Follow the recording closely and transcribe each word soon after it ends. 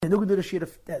And look at the shir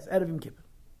of Erev Yom Kippur.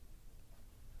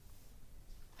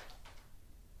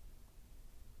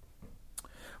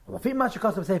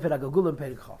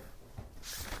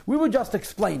 We were just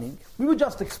explaining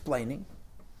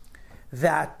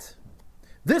that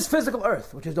this physical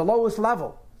earth, which is the lowest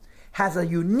level, has a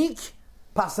unique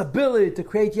possibility to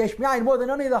create yesh me'ayin more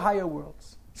than any of the higher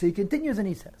worlds. So he continues and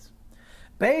he says,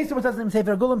 based on what says in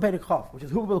Sefer Agulim Perek Chof, which is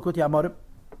Hu B'Likutei Amorim,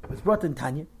 it's brought in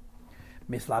Tanya,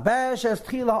 this light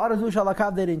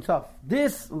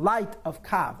of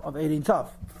Kav, of Ein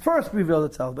Sof, first revealed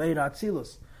itself by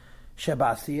Atzilus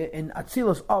Shebasiyah, in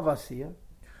Atzilus of Asiyah,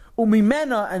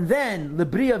 Umimena, and then the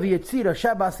Bria v'Yetzira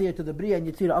Shebasiyah to the Bria and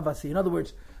Yetzira of Asiyah. In other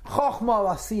words, Chochma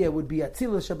of Asiyah would be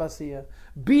Atzilus Shebasiyah,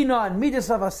 Bina and Midas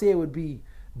of Asiyah would be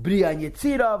Bria and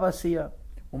Yetzira of Asiyah,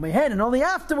 Umehen, and only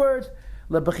afterwards,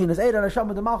 Lebechinas Eira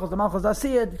Neshama the Malchus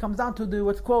Asiyah, it comes down to the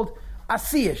what's called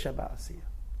Asiyah Shebasiyah.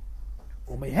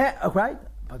 Right?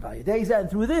 But by days and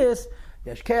through this,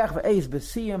 Yeshkeach ve'eis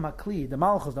b'siyam hakli, the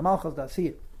Malchus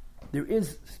Asiyah. There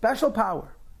is special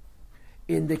power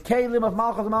in the Kalim of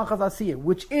Malchus Asiyah,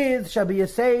 which is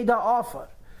Shabiyasei Offer,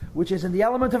 which is in the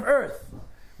element of earth,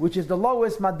 which is the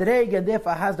lowest madreg and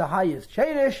therefore has the highest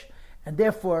sherish, and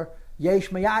therefore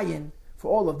Yesh Me'ayin, for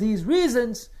all of these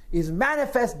reasons, is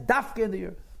manifest dafka in the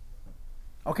earth.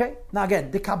 Okay? Now again,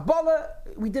 the Kabbalah,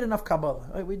 we did enough Kabbalah.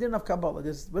 Right? We did enough Kabbalah.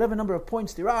 There's whatever number of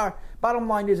points there are. Bottom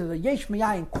line is there's a Yesh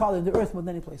Me'ayin quality in the earth more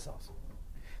than any place else.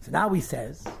 So now he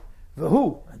says,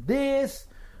 V'hu, this,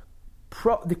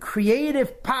 the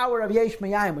creative power of Yesh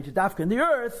Me'ayin, which is dafka in the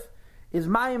earth, is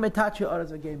Mayim Etachi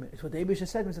Ha'aretz V'Gemer. It's what the Eibusha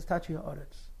said when it says Tachi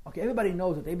Ha'aretz. Okay, everybody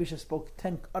knows that the Eibusha spoke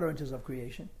 10 utterances of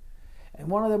creation. And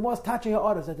one of them was Tachi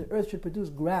Ha'aretz, that the earth should produce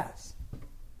grass.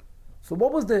 So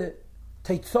what was the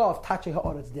Teitzah of Tachi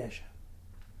Ha'aretz Desha?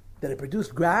 That it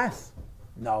produced grass?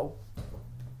 No.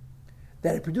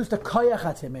 That it produced a Koyach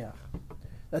HaTzemeach.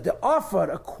 That the offer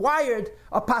acquired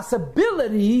a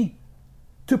possibility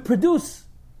to produce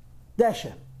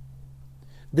Desha.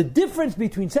 The difference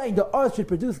between saying the earth should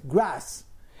produce grass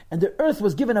and the earth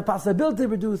was given a possibility to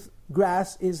produce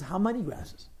grass is how many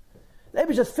grasses?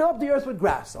 Maybe just fill up the earth with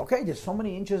grass. Okay, there's so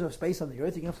many inches of space on the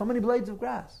earth, you can have so many blades of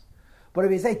grass. But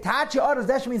if you say Tachi Ha'aretz,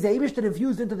 that means the Eibush that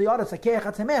infused into the Ha'aretz, Sakech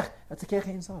HaTzemech, that's a Kech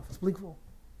Ein Sof, it's blikful.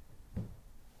 And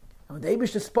when the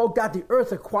Eibush spoke that, the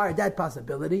earth acquired that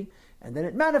possibility, and then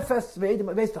it manifests, and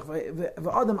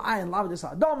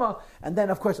then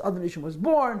of course Adam Rishon was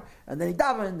born, and then he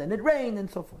davened, and it rained,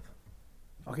 and so forth.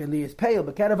 Okay, Li is pale,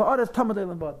 but Kerev Ha'aretz Tamad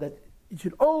Elam, that it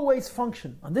should always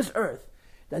function on this earth,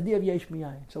 the idea of Yesh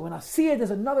Me'ayin. So when I see it,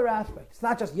 there's another aspect. It's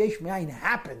not just Yesh Me'ayin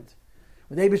happened,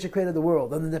 when the Eibush created the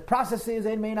world, and then the process is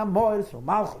Ein Mein Amor through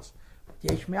Malchus. But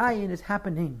Yesh Me'ayin is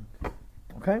happening.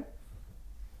 Okay?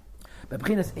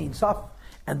 B'Bechinas Ein Sof,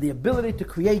 and the ability to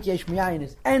create Yesh Me'ayin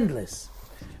is endless.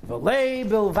 V'lei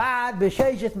bilvad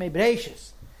b'sheishet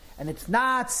me'breishis, and it's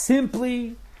not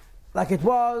simply like it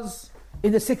was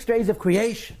in the 6 days of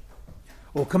creation.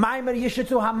 Or Kamayim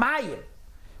Yishetzu Hamayim.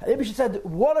 The Eibush said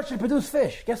water should produce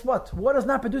fish. Guess what? Water's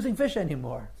not producing fish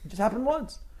anymore. It just happened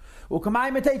once. The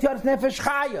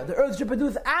earth should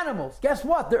produce animals. Guess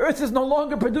what? The earth is no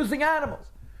longer producing animals.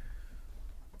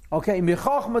 Okay,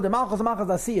 because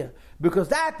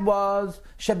that was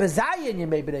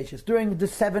during the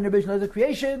 7 original of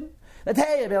creation. That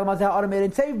hey, there was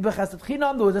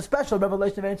a special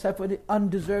revelation of for the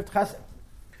undeserved chesed,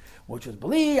 which was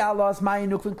believe Allah's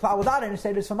ma'inuk cloud without any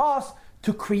status from us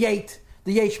to create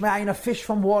the yesh me'ayin of fish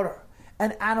from water,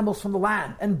 and animals from the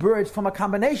land, and birds from a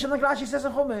combination, like Rashi says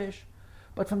in Chumash.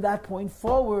 But from that point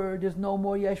forward, there's no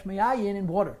more yesh me'ayin in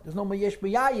water. There's no more yesh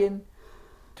me'ayin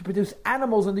to produce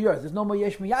animals in the earth. There's no more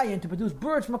yesh me'ayin to produce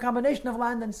birds from a combination of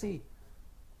land and sea.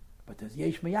 But there's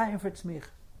yesh me'ayin for tzmich.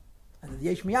 And there's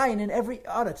yesh me'ayin in every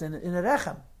aretz, in a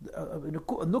rechem, in a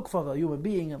nukfa of a human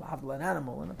being, an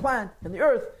animal, and a plant, and the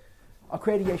earth, are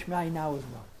creating yesh me'ayin now as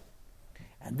well.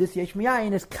 And this yesh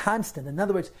me'ayin is constant. In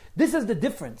other words, this is the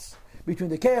difference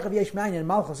between the keich of yesh me'ayin and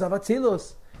malchus of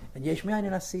atzilus and yesh me'ayin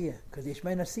and asiyah, because yesh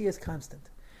me'ayin and asiyah is constant.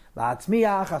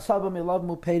 La'atzmiach asaba milav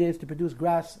mupedes, to produce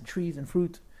grass and trees and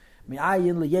fruit.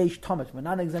 Mi'ayin liyesh tomet, we're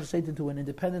not existential state into an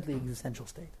independently existential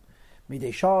state.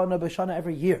 Midei shana b'shana,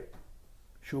 every year.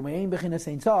 Shumein b'chinas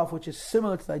Ein Sof, which is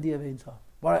similar to the idea of Ein Sof.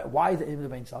 Why is the idea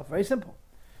of Ein Sof? Very simple.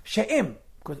 She'im,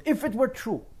 because if it were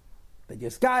true that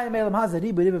Yeskayim elam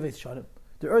hazari b'riv shanim,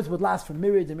 the earth would last for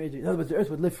myriads and myriads. In other words, the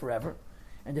earth would live forever.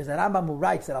 And there's a Rambam who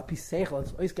writes that al pi seichel,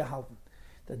 it's oisgehalten,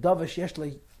 that davish yesh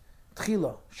le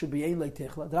tchila should be ein le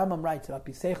techla. The Rambam writes that al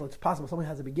pi seichel, it's possible someone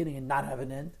has a beginning and not have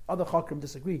an end. Other chokrim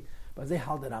disagree, but they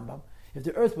held the Rambam. If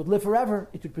the earth would live forever,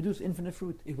 it would produce infinite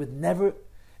fruit. It would never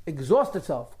exhaust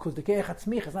itself, because the Keach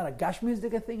HaTzmicha is not a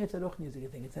Gashmizdika thing, it's a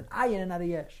Ruchnizdika thing. It's an Ayin and not a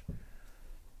Yesh.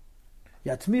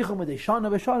 Yatzmichum with a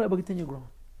Shana v'Shana, but continue growing.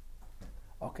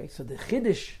 Okay, so the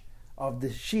Chiddush of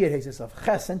the Shir Hezes of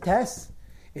Ches and Tes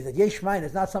is that Yesh Mayin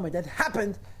is not something that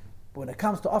happened, but when it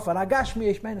comes to Ofar HaGashmi,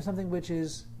 Yesh Mayin is something which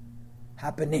is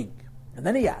happening. And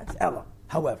then he adds, Ella,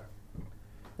 however,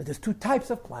 that there's two types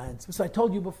of plants. So I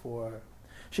told you before.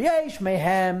 Sheyesh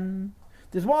Mehem,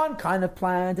 there's one kind of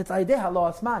plant, it's Aideh Lo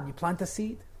Asman, you plant a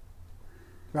seed.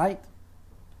 Right?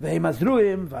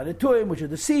 Vehemazruim, Varetuim, which are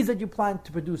the seeds that you plant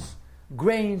to produce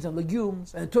grains and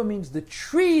legumes. And the means the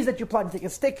trees that you plant. You take a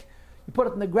stick, you put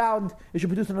it in the ground, it should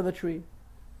produce another tree.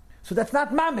 So that's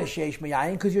not Mamish Yesh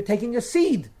Meyayin, because you're taking a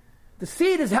seed. The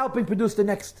seed is helping produce the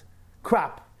next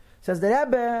crop. Says the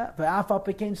Rebbe, Ve'afal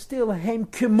Pekein still Heim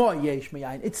Kimo Yesh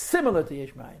Meyayin. It's similar to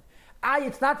Yesh Meyayin.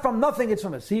 It's not from nothing, it's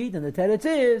from a seed. And the teretz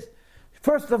is,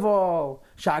 first of all,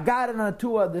 Sha'agar and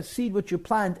Atua, the seed which you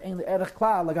plant, in the Erech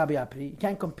Klal Lagabi Apri. You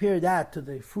can't compare that to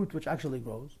the fruit which actually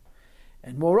grows.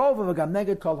 And moreover, V'gam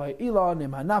Neged Kol Ha'ilon,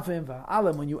 Im Hanafim,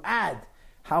 V'alam, when you add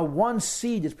how one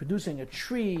seed is producing a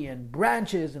tree and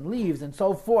branches and leaves and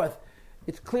so forth,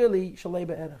 it's clearly Shalei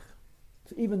Be'erech.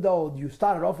 So even though you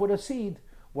started off with a seed,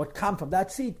 what comes from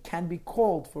that seed can be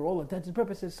called, for all intents and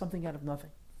purposes, something out of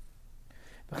nothing.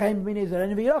 The same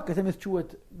is true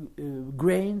with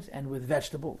grains and with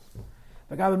vegetables.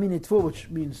 Which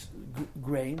means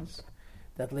grains.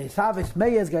 That to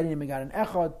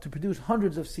produce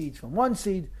hundreds of seeds from one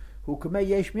seed, who kamei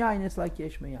yesh miyayin, it's like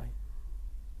yesh miyayin.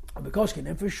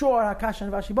 And for sure, Hakash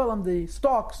and Vashibalam, the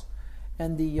stalks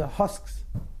and the husks.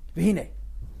 V'hine.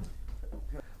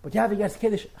 But you have against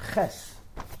Kiddush Ches,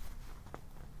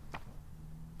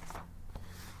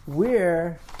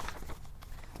 where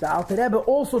the Alter Rebbe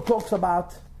also talks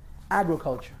about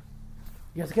agriculture.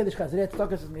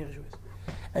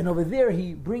 And over there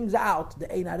he brings out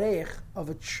the Ein Areich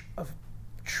of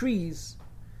trees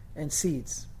and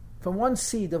seeds. From one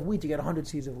seed of wheat you get 100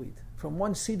 seeds of wheat. From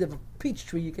one seed of a peach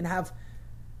tree you can have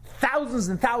thousands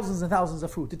and thousands and thousands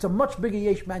of fruit. It's a much bigger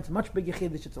yesh man, it's a much bigger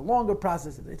chiddush, it's a longer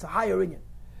process, it's a higher inyan.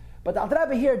 But the Alter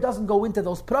Rebbe here doesn't go into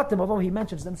those pratim, although he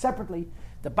mentions them separately.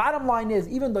 The bottom line is,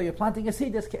 even though you're planting a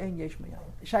seed, there's ke'en yesh meyayin.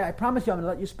 Shai, I promise you I'm going to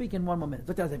let you speak in one more minute.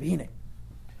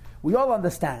 We all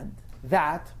understand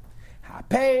that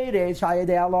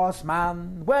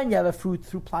when you have a fruit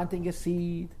through planting a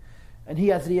seed, and he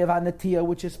has Riyav,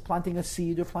 which is planting a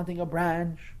seed or planting a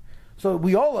branch. So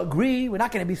we all agree, we're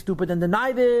not going to be stupid and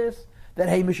deny this, that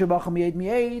hey, are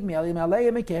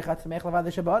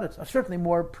certainly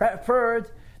more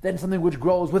preferred than something which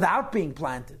grows without being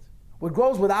planted. What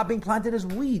grows without being planted is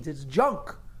weeds, it's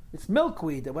junk, it's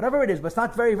milkweed, whatever it is, but it's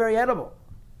not very, very edible.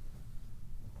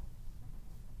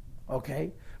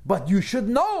 Okay? But you should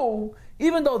know,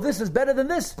 even though this is better than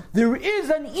this, there is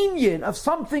an inyan of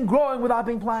something growing without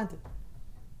being planted.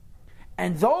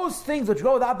 And those things which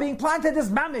grow without being planted is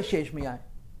mamish yesh miyayin.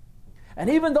 And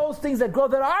even those things that grow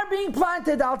that are being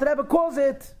planted, the Alter Rebbe calls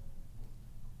it,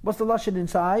 what's the lashon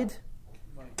inside?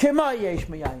 Kema yesh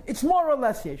miyayin. It's more or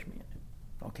less yesh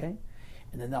miyayin. Okay?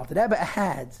 And then the Alter Rebbe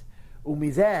adds,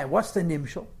 umizeh, what's the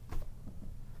nimshal?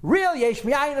 Real yesh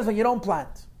miyayin is when you don't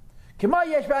plant. Kema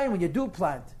yesh miyayin when you do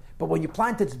plant. But when you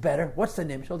plant it's better. What's the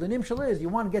nimshal? The nimshal is, you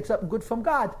want to get something good from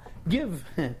God, give.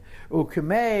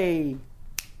 Ukemei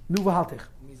nuvahaltich.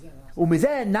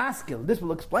 Umizeh naskil. This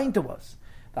will explain to us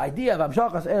the idea of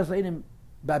Amshachas Eretz Leinim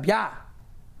Babya,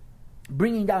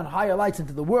 bringing down higher lights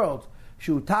into the world,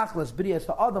 Shu Tachlas B'riyas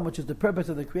Ha'adam, which is the purpose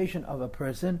of the creation of a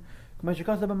person.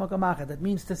 That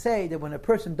means to say that when a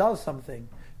person does something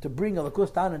to bring a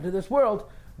lakus down into this world,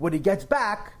 what he gets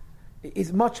back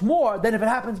is much more than if it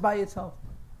happens by itself.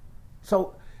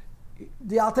 So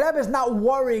the Alter Rebbe is not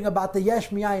worrying about the yesh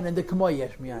miyayin and the k'moy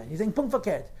yesh miyayin. He's saying punkt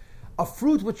verkehrt. A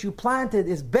fruit which you planted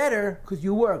is better because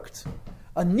you worked.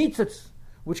 A nitzitz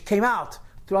which came out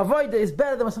to avoid it is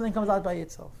better than when something comes out by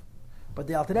itself. But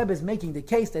the Alter Rebbe is making the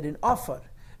case that in offer,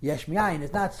 yesh miyayin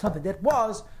is not something that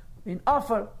was. In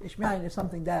offer, yesh miyayin is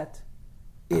something that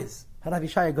is. Harav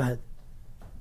Yishaya, go ahead.